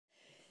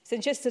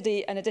Since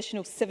yesterday, an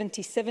additional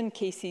 77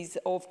 cases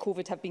of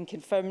COVID have been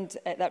confirmed.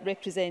 That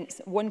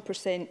represents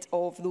 1%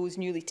 of those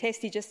newly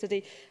tested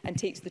yesterday and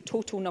takes the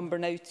total number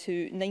now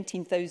to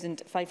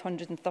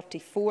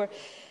 19,534.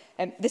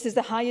 This is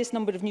the highest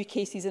number of new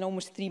cases in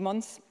almost 3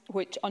 months,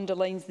 which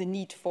underlines the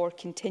need for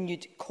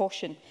continued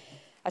caution.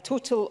 A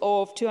total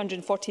of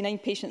 249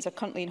 patients are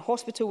currently in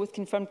hospital with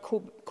confirmed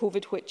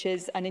COVID, which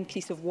is an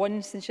increase of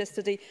 1 since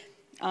yesterday.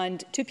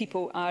 And 2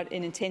 people are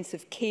in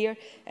intensive care,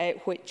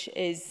 which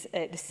is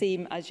the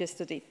same as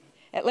yesterday.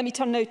 Let me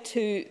turn now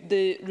to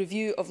the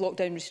review of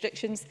lockdown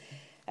restrictions.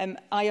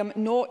 I am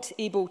not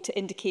able to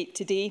indicate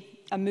today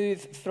a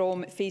move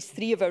from phase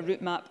 3 of our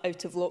route map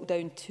out of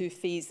lockdown to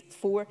phase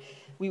 4.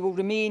 We will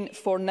remain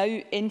for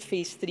now in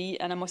phase 3,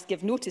 and I must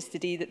give notice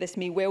today that this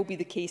may well be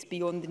the case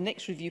beyond the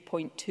next review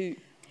point too.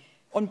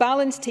 On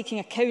balance, taking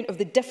account of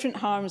the different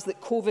harms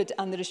that COVID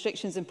and the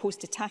restrictions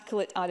imposed to tackle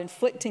it are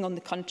inflicting on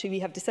the country, we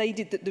have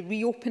decided that the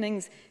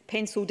reopenings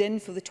pencilled in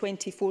for the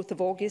 24th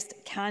of August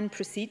can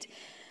proceed.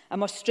 I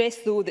must stress,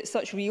 though, that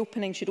such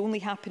reopening should only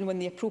happen when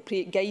the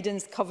appropriate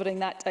guidance covering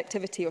that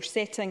activity or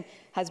setting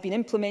has been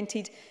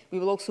implemented. We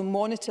will also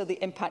monitor the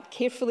impact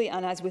carefully,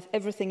 and as with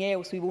everything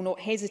else, we will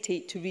not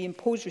hesitate to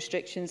reimpose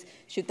restrictions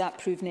should that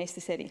prove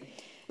necessary.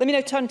 Let me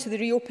now turn to the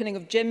reopening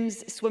of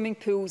gyms, swimming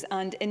pools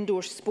and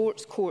indoor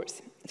sports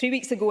courts. 3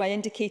 weeks ago, I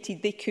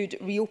indicated they could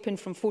reopen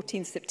from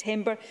 14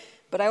 September,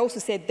 but I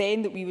also said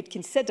then that we would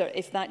consider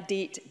if that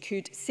date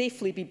could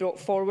safely be brought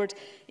forward,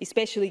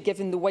 especially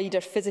given the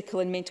wider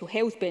physical and mental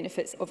health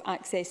benefits of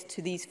access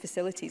to these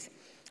facilities.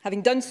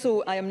 Having done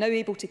so, I am now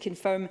able to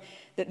confirm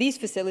that these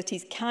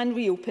facilities can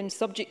reopen,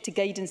 subject to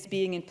guidance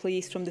being in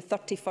place from the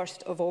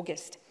 31st of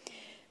August.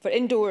 For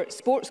indoor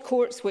sports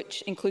courts,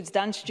 which includes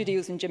dance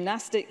studios and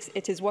gymnastics,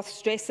 it is worth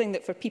stressing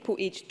that for people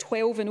aged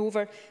 12 and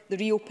over, the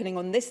reopening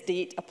on this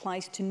date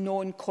applies to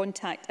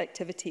non-contact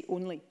activity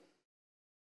only.